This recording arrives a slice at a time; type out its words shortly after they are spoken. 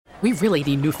We really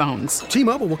need new phones.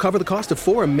 T-Mobile will cover the cost of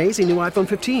 4 amazing new iPhone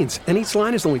 15s, and each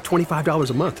line is only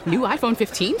 $25 a month. New iPhone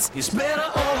 15s? It's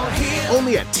better over here.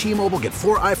 Only at T-Mobile, get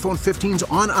 4 iPhone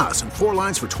 15s on us and 4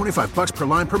 lines for $25 per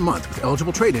line per month with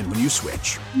eligible trade-in when you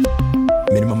switch.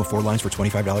 Minimum of 4 lines for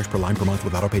 $25 per line per month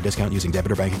with autopay discount using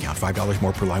debit or bank account. $5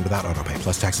 more per line without autopay,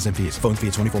 plus taxes and fees. Phone fee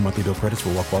at 24 monthly bill credits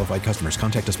for well-qualified customers.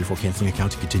 Contact us before canceling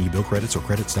account to continue bill credits or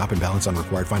credit stop and balance on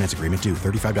required finance agreement due.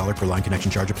 $35 per line connection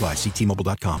charge applies. See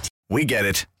T-Mobile.com. We get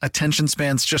it. Attention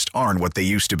spans just aren't what they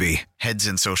used to be. Heads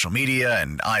in social media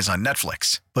and eyes on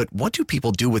Netflix. But what do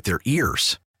people do with their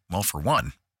ears? Well, for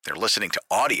one, they're listening to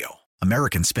audio.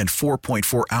 Americans spend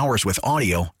 4.4 hours with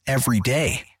audio every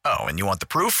day. Oh, and you want the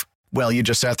proof? Well, you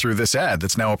just sat through this ad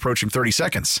that's now approaching 30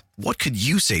 seconds. What could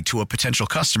you say to a potential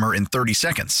customer in 30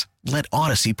 seconds? Let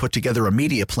Odyssey put together a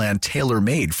media plan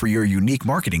tailor-made for your unique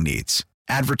marketing needs.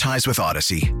 Advertise with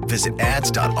Odyssey. Visit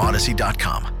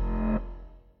ads.odyssey.com.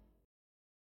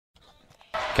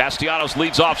 Castellanos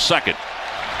leads off second.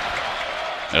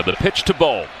 And the pitch to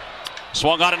Bowl.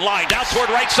 Swung on in line, down toward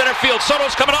right center field.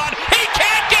 Soto's coming on. He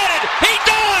can't get it! He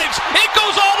dives! It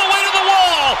goes all the way to the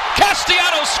wall!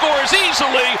 Castellanos scores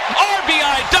easily.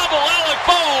 RBI double, Alec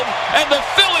Bohm. And the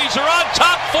Phillies are on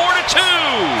top 4-2.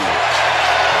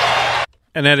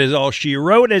 And that is all she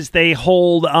wrote as they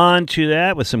hold on to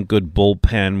that with some good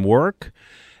bullpen work.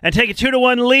 And take a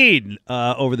 2-1 lead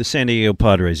over the San Diego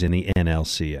Padres in the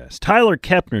NLCS. Tyler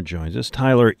Kepner joins us.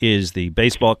 Tyler is the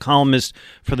baseball columnist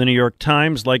for the New York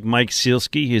Times. Like Mike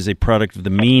Sealski, he is a product of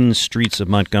the mean streets of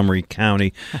Montgomery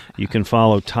County. You can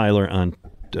follow Tyler on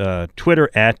Twitter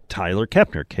at Tyler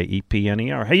Kepner,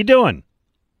 Kepner. How you doing?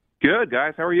 Good,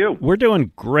 guys. How are you? We're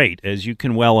doing great, as you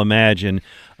can well imagine.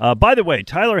 By the way,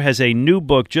 Tyler has a new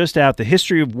book just out, The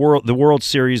History of the World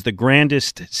Series, The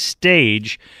Grandest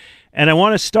Stage. And I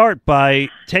want to start by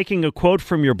taking a quote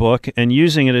from your book and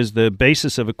using it as the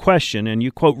basis of a question. And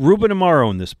you quote Ruben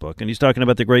Amaro in this book, and he's talking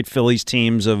about the great Phillies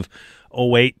teams of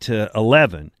 08 to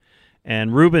 11.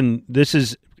 And Ruben, this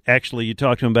is actually, you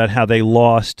talked to him about how they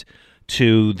lost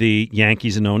to the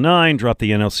Yankees in 09, dropped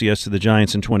the NLCS to the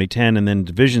Giants in 2010, and then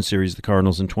Division Series, the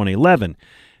Cardinals in 2011.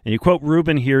 And you quote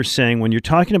Ruben here saying, when you're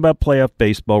talking about playoff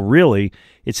baseball, really,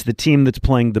 it's the team that's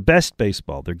playing the best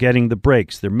baseball. They're getting the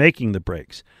breaks. They're making the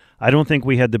breaks. I don't think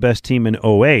we had the best team in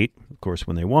 08, of course,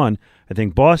 when they won. I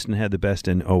think Boston had the best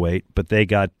in 08, but they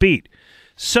got beat.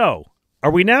 So,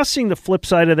 are we now seeing the flip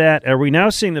side of that? Are we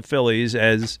now seeing the Phillies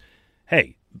as,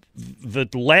 hey, the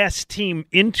last team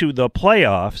into the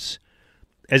playoffs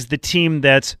as the team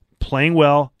that's playing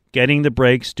well, getting the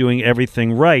breaks, doing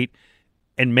everything right,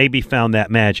 and maybe found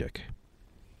that magic?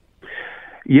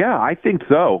 Yeah, I think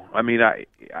so. I mean,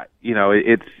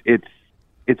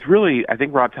 it's really, I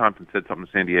think Rob Thompson said something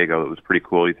in San Diego that was pretty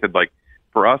cool. He said, like,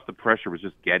 for us, the pressure was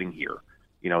just getting here.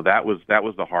 You know, that was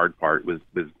the hard part, was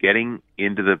getting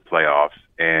into the playoffs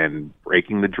and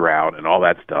breaking the drought and all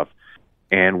that stuff.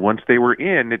 And once they were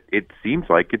in, it seems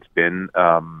like it's been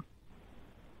a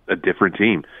different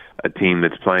team, a team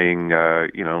that's playing,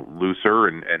 looser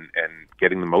and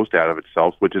getting the most out of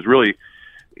itself, which is really,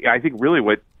 I think, really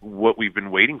what we've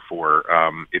been waiting for.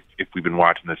 If we've been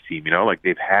watching this team, you know, like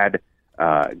they've had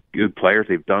good players.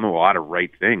 They've done a lot of right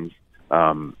things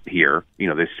here. You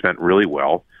know, they spent really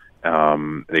well.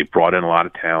 They brought in a lot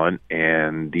of talent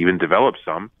and even developed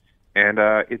some. And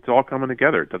it's all coming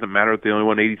together. It doesn't matter if they only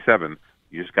won 87.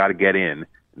 You just got to get in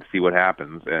and see what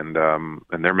happens. And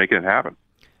they're making it happen.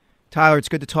 Tyler, it's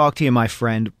good to talk to you, my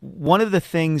friend. One of the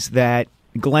things that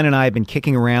Glenn and I have been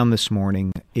kicking around this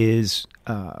morning is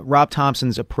Rob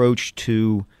Thompson's approach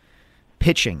to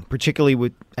pitching,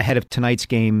 particularly ahead of tonight's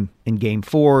game in Game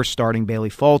 4, starting Bailey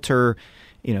Falter.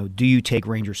 You know, do you take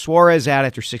Ranger Suarez out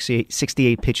after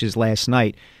 68 pitches last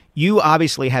night? You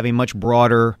obviously have a much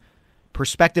broader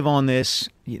perspective on this,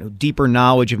 you know, deeper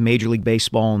knowledge of Major League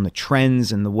Baseball and the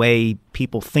trends and the way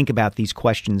people think about these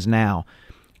questions now.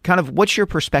 Kind of what's your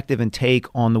perspective and take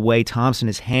on the way Thompson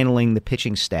is handling the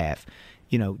pitching staff?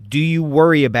 You know, do you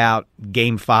worry about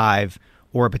Game 5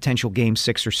 or a potential Game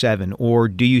 6 or 7? Or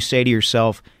do you say to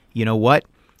yourself, you know what,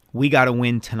 we got to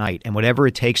win tonight, and whatever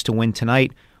it takes to win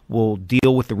tonight, we'll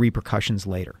deal with the repercussions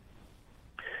later?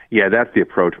 Yeah, that's the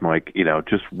approach, Mike. You know,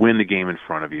 just win the game in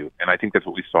front of you. And I think that's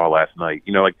what we saw last night.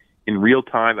 You know, like in real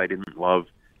time, I didn't love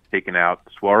taking out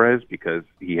Suarez because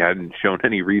he hadn't shown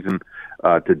any reason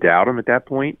to doubt him at that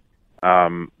point.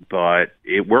 But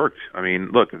it worked. I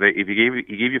mean, look, if he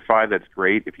gave you 5, that's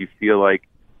great. If you feel like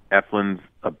Eflin's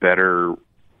a better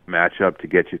matchup to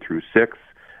get you through 6,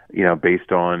 you know,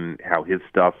 based on how his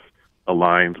stuff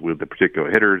aligns with the particular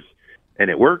hitters, and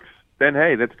it works, then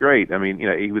hey, that's great. I mean,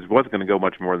 he wasn't going to go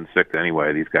much more than 6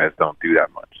 anyway. These guys don't do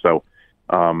that much. So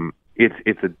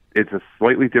it's a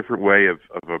slightly different way of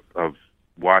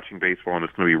watching baseball, and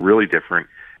it's going to be really different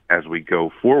as we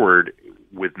go forward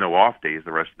with no off days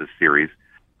the rest of the series.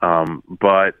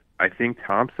 But I think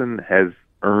Thompson has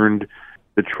earned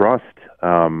the trust.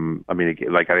 I mean,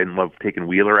 like, I didn't love taking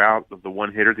Wheeler out of the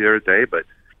one hitter the other day, but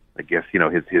I guess,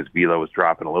 his velo was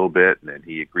dropping a little bit, and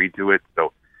he agreed to it.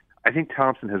 So I think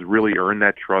Thompson has really earned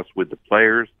that trust with the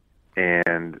players,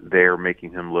 and they're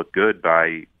making him look good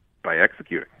by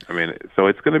executing. I mean, so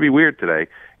it's going to be weird today,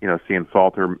 seeing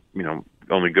Salter,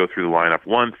 only go through the lineup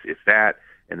once, if that,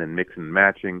 and then mixing and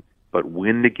matching, but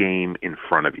win the game in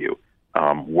front of you.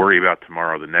 Worry about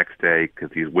tomorrow, the next day, because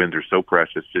these wins are so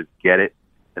precious. Just get it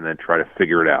and then try to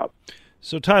figure it out.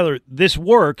 So, Tyler, this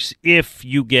works if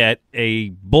you get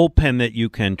a bullpen that you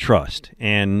can trust.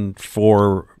 And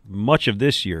for much of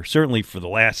this year, certainly for the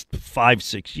last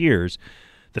 5-6 years,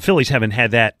 the Phillies haven't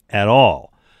had that at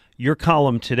all. Your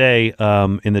column today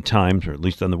in the Times, or at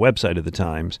least on the website of the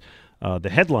Times,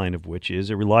 the headline of which is,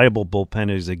 "A reliable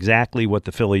bullpen is exactly what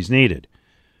the Phillies needed."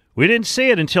 We didn't see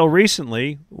it until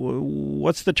recently.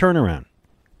 What's the turnaround?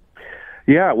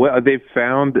 Yeah, well, they've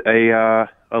found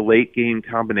a late-game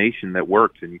combination that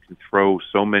works, and you can throw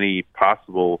so many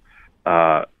possible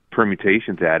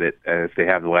permutations at it as they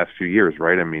have the last few years,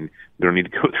 right? I mean, they don't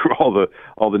need to go through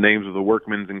all the names of the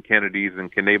Workmans and Kennedys and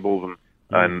Knables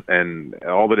and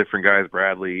all the different guys,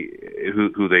 Bradley,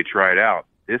 who they tried out.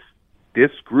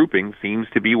 This grouping seems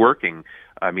to be working.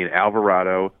 I mean,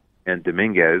 Alvarado and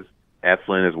Dominguez,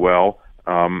 Eflin as well,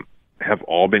 have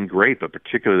all been great, but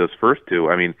particularly those first two.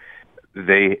 I mean,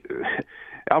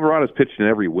 Alvarado's pitched in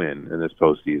every win in this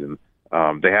postseason.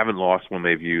 They haven't lost when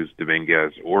they've used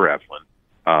Dominguez or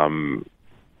Eflin.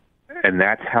 And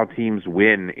that's how teams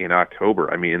win in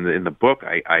October. I mean, in the book,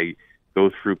 I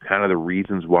go through kind of the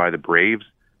reasons why the Braves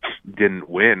didn't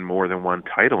win more than one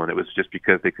title, and it was just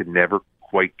because they could never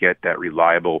quite get that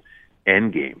reliable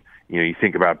end game. You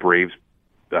think about Braves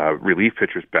relief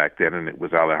pitchers back then, and it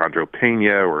was Alejandro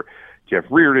Pena or Jeff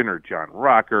Reardon or John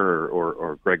Rocker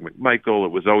or Greg McMichael.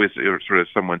 It was sort of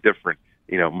someone different.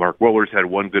 Mark Wohlers had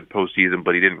one good postseason,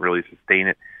 but he didn't really sustain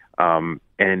it. And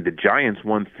the Giants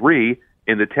won 3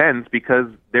 in the 10s because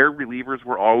their relievers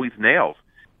were always nails.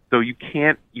 So you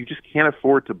just can't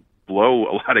afford to blow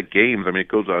a lot of games. I mean, it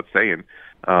goes without saying,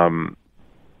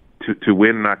 to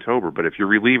win in October. But if your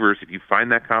relievers, if you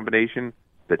find that combination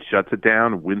that shuts it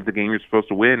down, wins the game you're supposed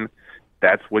to win,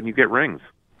 that's when you get rings.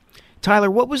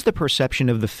 Tyler, what was the perception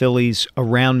of the Phillies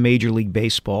around Major League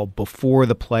Baseball before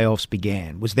the playoffs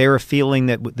began? Was there a feeling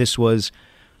that this was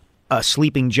a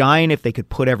sleeping giant if they could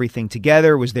put everything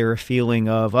together? Was there a feeling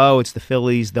of, it's the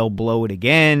Phillies, they'll blow it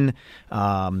again?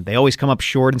 They always come up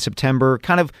short in September.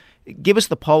 Kind of give us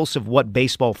the pulse of what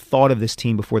baseball thought of this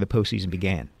team before the postseason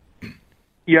began.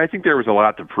 Yeah, I think there was a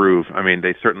lot to prove. I mean,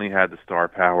 they certainly had the star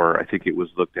power. I think it was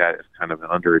looked at as kind of an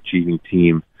underachieving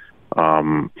team,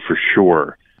 for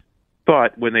sure.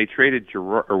 But when they got rid of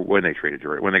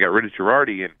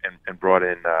Girardi and brought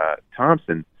in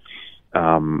Thompson,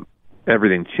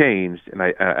 everything changed. And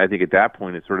I think at that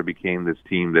point it sort of became this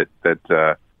team that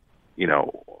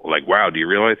like, wow, do you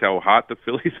realize how hot the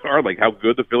Phillies are? Like, how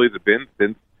good the Phillies have been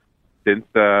since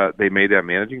they made that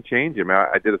managing change. I mean,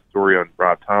 I did a story on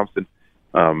Rob Thompson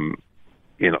in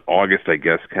August, I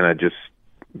guess, kind of just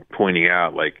pointing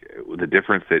out like the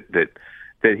difference that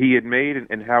he had made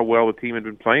and how well the team had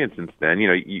been playing since then.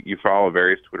 You follow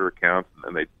various Twitter accounts,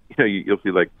 and they, you'll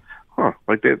see like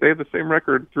they have the same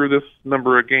record through this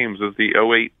number of games as the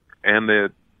 2008 and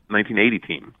the 1980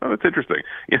 team. Oh, that's interesting.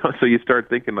 So you start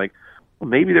thinking like, well,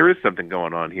 maybe there is something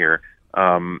going on here.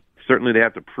 Certainly they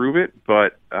have to prove it,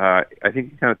 but I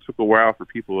think it kind of took a while for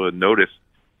people to notice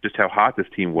just how hot this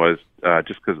team was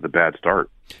just because of the bad start.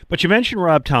 But you mentioned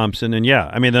Rob Thompson, and yeah,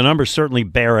 I mean, the numbers certainly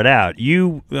bear it out.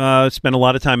 You spent a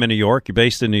lot of time in New York. You're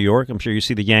based in New York. I'm sure you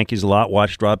see the Yankees a lot,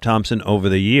 watched Rob Thompson over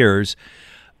the years.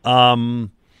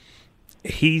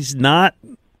 He's not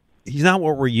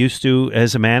what we're used to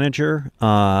as a manager.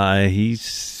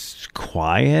 He's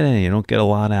quiet, and you don't get a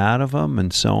lot out of him,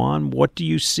 and so on. What do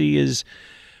you see as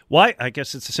why? I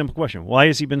guess it's a simple question. Why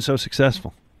has he been so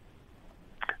successful?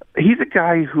 He's a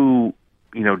guy who,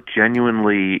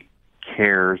 genuinely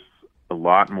cares a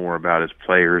lot more about his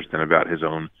players than about his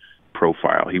own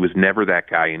profile. He was never that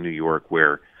guy in New York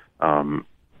where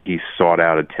he sought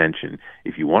out attention.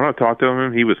 If you want to talk to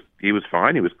him, he was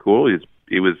fine. He was cool.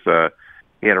 He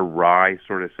had a wry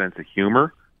sort of sense of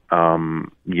humor.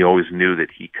 You always knew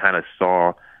that he kind of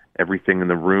saw everything in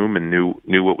the room and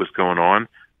knew what was going on.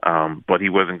 But he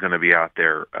wasn't going to be out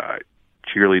there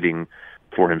cheerleading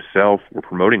for himself or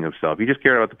promoting himself. He just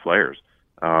cared about the players.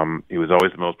 He was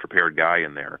always the most prepared guy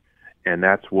in there, and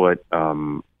that's what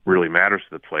really matters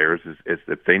to the players. Is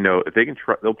if they know, if they can,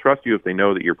 they'll trust you if they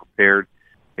know that you're prepared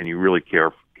and you really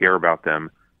care about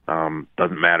them.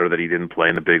 Doesn't matter that he didn't play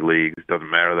in the big leagues. Doesn't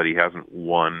matter that he hasn't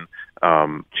won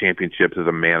championships as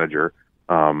a manager.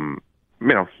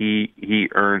 He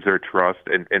earns their trust,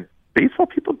 and baseball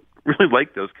people really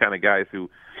like those kind of guys who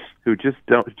just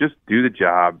do the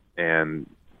job and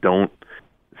don't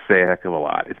say a heck of a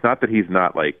lot. It's not that he's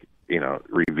not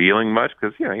revealing much,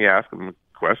 because you ask him a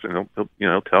question,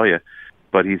 he'll tell you,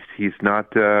 but he's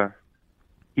not.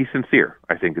 He's sincere,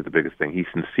 I think, is the biggest thing. He's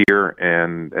sincere,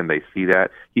 and they see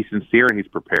that. He's sincere and he's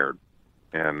prepared,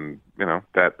 and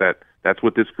that's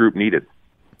what this group needed.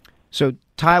 So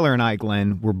Tyler and I,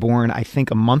 Glenn, were born, I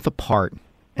think, a month apart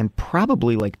and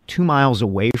probably 2 miles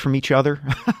away from each other.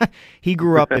 He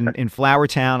grew up in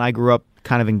Flowertown. I grew up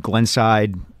kind of in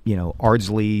Glenside,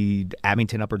 Ardsley,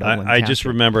 Abington, Upper Dublin. I just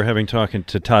remember having talking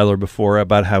to Tyler before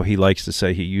about how he likes to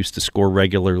say he used to score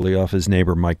regularly off his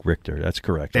neighbor Mike Richter. That's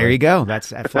correct. There you go.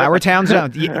 That's at Flowertown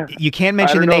Zone. You can't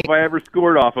mention the name. I don't know if I ever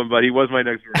scored off him, but he was my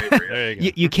next door neighbor. There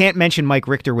you go. You can't mention Mike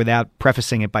Richter without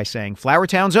prefacing it by saying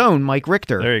Flowertown's own Mike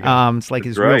Richter. There you go. It's like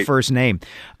his real first name.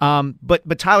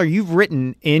 But Tyler, you've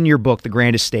written in your book, The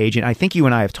Grandest Stage, and I think you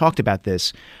and I have talked about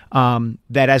this,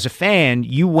 that as a fan,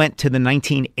 you went to the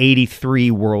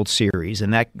 1983 World Series,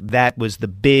 and that was the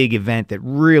big event that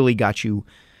really got you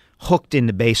hooked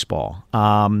into baseball.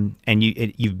 And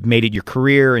you've made it your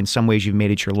career. In some ways, you've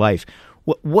made it your life.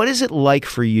 What is it like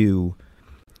for you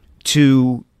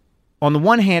to, on the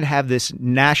one hand, have this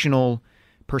national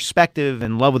perspective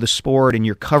and love of the sport, and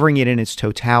you're covering it in its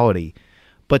totality,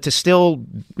 but to still,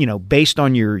 based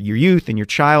on your youth and your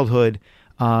childhood,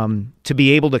 to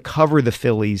be able to cover the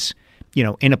Phillies,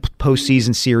 in a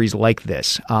postseason series like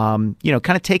this, kind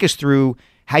of take us through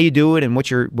how you do it and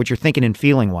what you're thinking and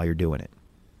feeling while you're doing it.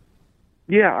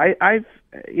 Yeah, I've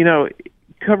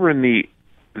covering the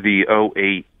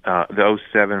 08, the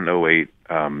 07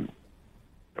 and 08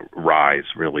 rise,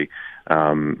 really.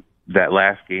 That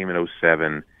last game in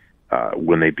 07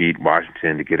 when they beat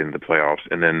Washington to get into the playoffs,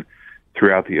 and then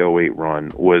throughout the 08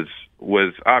 run was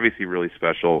obviously really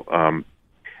special.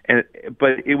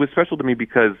 But it was special to me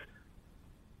because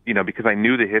I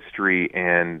knew the history,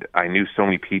 and I knew so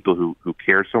many people who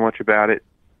cared so much about it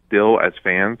still as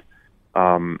fans.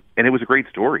 And it was a great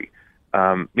story.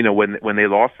 When they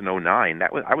lost in 09,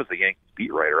 I was the Yankees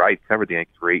beat writer. I covered the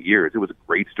Yankees for 8 years. It was a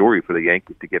great story for the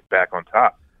Yankees to get back on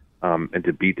top, and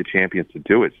to beat the champions to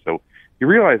do it. So you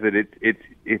realize that it's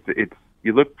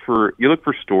you look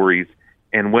for stories,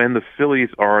 and when the Phillies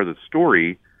are the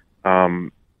story,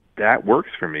 that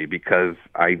works for me, because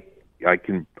I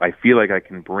feel like I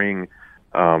can bring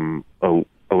a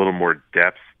little more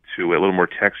depth to it, a little more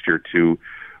texture to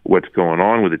what's going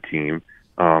on with the team,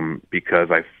 because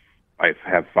I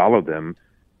have followed them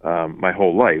my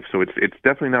whole life. So it's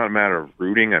definitely not a matter of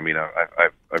rooting. I mean,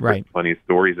 I've read plenty of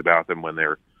stories about them when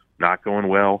they're not going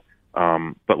well.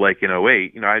 But like in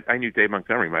 08, I knew Dave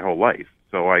Montgomery my whole life,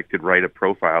 so I could write a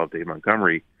profile of Dave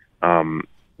Montgomery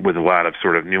with a lot of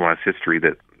sort of nuanced history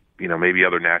that maybe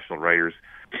other national writers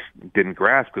didn't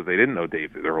grasp because they didn't know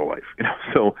Dave their whole life.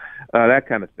 So that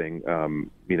kind of thing,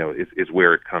 is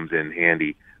where it comes in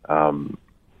handy.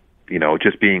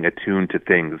 Just being attuned to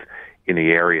things in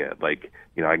the area, like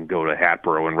I can go to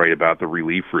Hatboro and write about the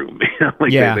relief room.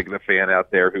 There's the fan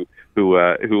out there who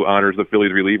honors the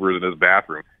Phillies relievers in his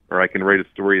bathroom, or I can write a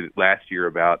story last year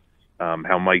about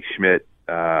how Mike Schmidt,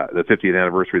 the 50th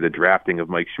anniversary of the drafting of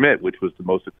Mike Schmidt, which was the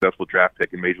most successful draft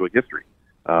pick in Major League history.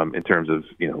 In terms of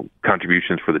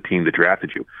contributions for the team that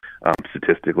drafted you,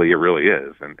 statistically it really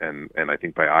is, and I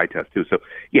think by eye test too. So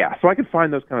I can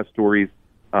find those kind of stories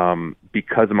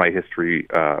because of my history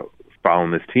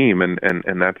following this team, and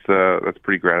that's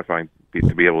pretty gratifying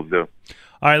to be able to do.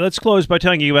 All right, let's close by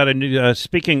telling you about a new.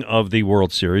 Speaking of the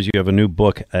World Series, you have a new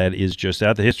book that is just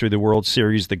out, The History of the World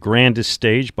Series, The Grandest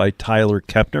Stage by Tyler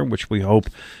Kepner, which we hope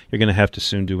you're going to have to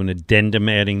soon do an addendum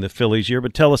adding the Phillies here.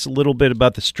 But tell us a little bit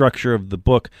about the structure of the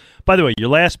book. By the way, your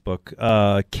last book,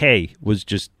 K, was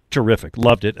just terrific.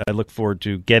 Loved it. I look forward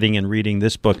to getting and reading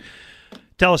this book.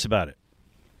 Tell us about it.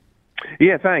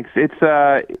 Yeah, thanks. It's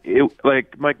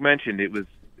like Mike mentioned, it was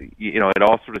it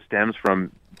all sort of stems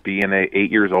from being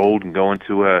 8 years old and going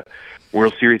to a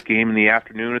World Series game in the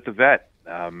afternoon at the Vet.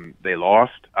 They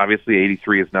lost. Obviously,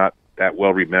 83 is not that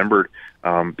well remembered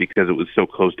because it was so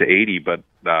close to 80, but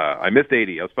I missed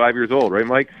 80. I was 5 years old, right,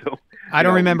 Mike? So I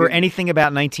don't remember anything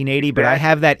about 1980, but I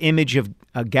have that image of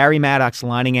Gary Maddox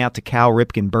lining out to Cal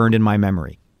Ripken burned in my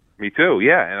memory. Me too,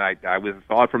 yeah. And I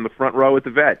saw it from the front row at the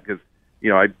Vet because,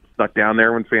 I stuck down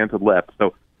there when fans had left.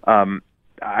 So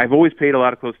I've always paid a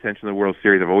lot of close attention to the World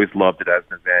Series. I've always loved it as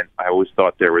an event. I always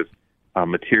thought there was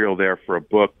material there for a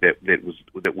book that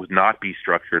would not be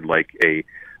structured like a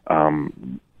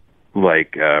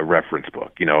reference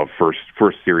book,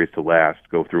 first series to last,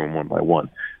 go through them one by one.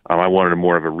 I wanted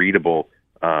more of a readable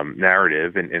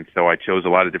narrative, and so I chose a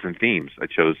lot of different themes. I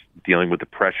chose dealing with the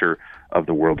pressure of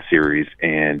the World Series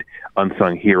and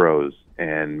unsung heroes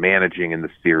and managing in the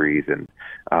series and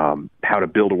how to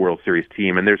build a World Series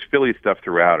team. And there's Philly stuff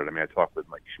throughout it. I mean, I talked with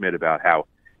Mike Schmidt about how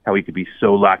he could be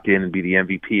so locked in and be the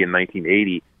MVP in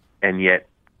 1980 and yet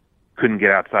couldn't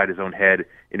get outside his own head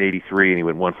in 83 and he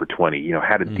went 1 for 20,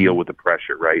 how to deal with the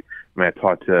pressure, right? I mean, I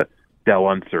talked to Del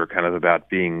Unser kind of about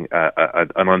being an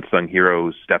unsung hero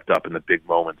who stepped up in the big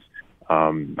moments.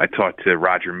 I talked to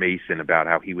Roger Mason about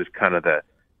how he was kind of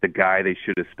the guy they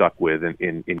should have stuck with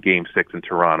in Game 6 in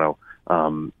Toronto.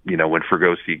 When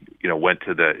Fregosi, went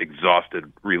to the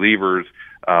exhausted relievers,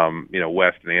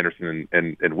 West and Anderson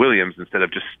and Williams, instead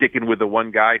of just sticking with the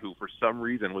one guy who for some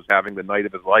reason was having the night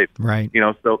of his life. Right.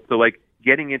 So like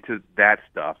getting into that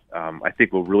stuff, I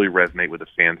think will really resonate with the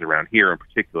fans around here in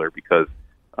particular, because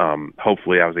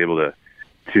hopefully I was able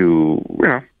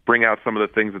to bring out some of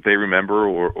the things that they remember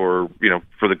or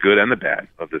for the good and the bad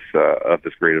of this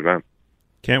great event.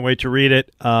 Can't wait to read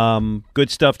it.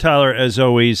 Good stuff, Tyler, as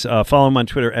always. Follow him on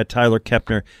Twitter at Tyler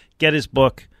Kepner. Get his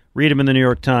book. Read him in the New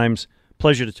York Times.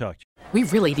 Pleasure to talk to you. We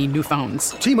really need new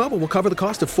phones. T-Mobile will cover the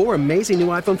cost of 4 amazing new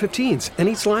iPhone 15s, and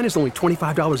each line is only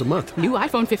 $25 a month. New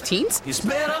iPhone 15s? It's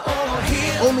better over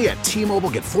here. Only at T-Mobile,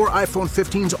 get 4 iPhone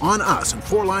 15s on us and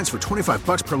 4 lines for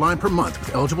 $25 per line per month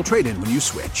with eligible trade-in when you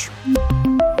switch.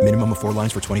 Minimum of 4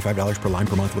 lines for $25 per line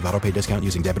per month with autopay discount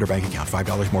using debit or bank account.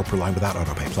 $5 more per line without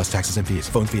autopay, plus taxes and fees.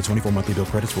 Phone fee at 24 monthly bill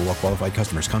credits for well-qualified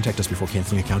customers. Contact us before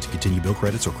canceling account to continue bill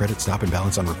credits or credit stop and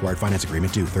balance on required finance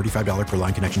agreement due. $35 per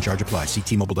line connection charge applies. See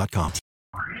T-Mobile.com.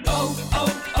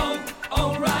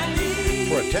 O'Reilly.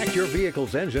 Protect your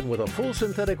vehicle's engine with a full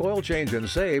synthetic oil change and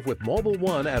save with Mobil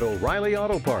 1 at O'Reilly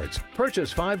Auto Parts.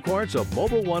 Purchase 5 quarts of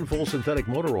Mobil 1 full synthetic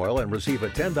motor oil and receive a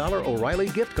 $10 O'Reilly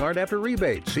gift card after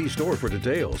rebate. See store for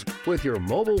details. With your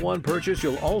Mobil 1 purchase,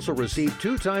 you'll also receive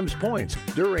 2 times points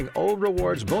during O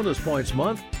Rewards Bonus Points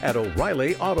Month at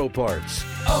O'Reilly Auto Parts.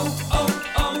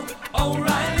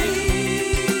 O'Reilly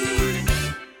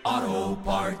Auto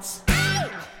Parts.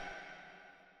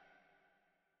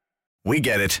 We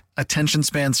get it. Attention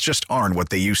spans just aren't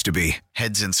what they used to be.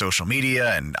 Heads in social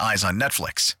media and eyes on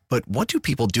Netflix. But what do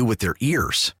people do with their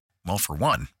ears? Well, for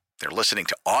one, they're listening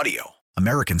to audio.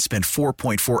 Americans spend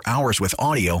 4.4 hours with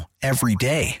audio every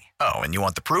day. Oh, and you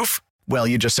want the proof? Well,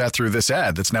 you just sat through this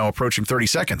ad that's now approaching 30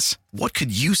 seconds. What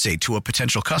could you say to a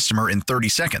potential customer in 30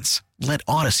 seconds? Let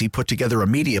Odyssey put together a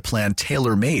media plan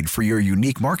tailor-made for your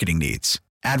unique marketing needs.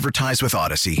 Advertise with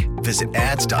Odyssey. Visit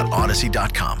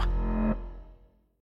ads.odyssey.com.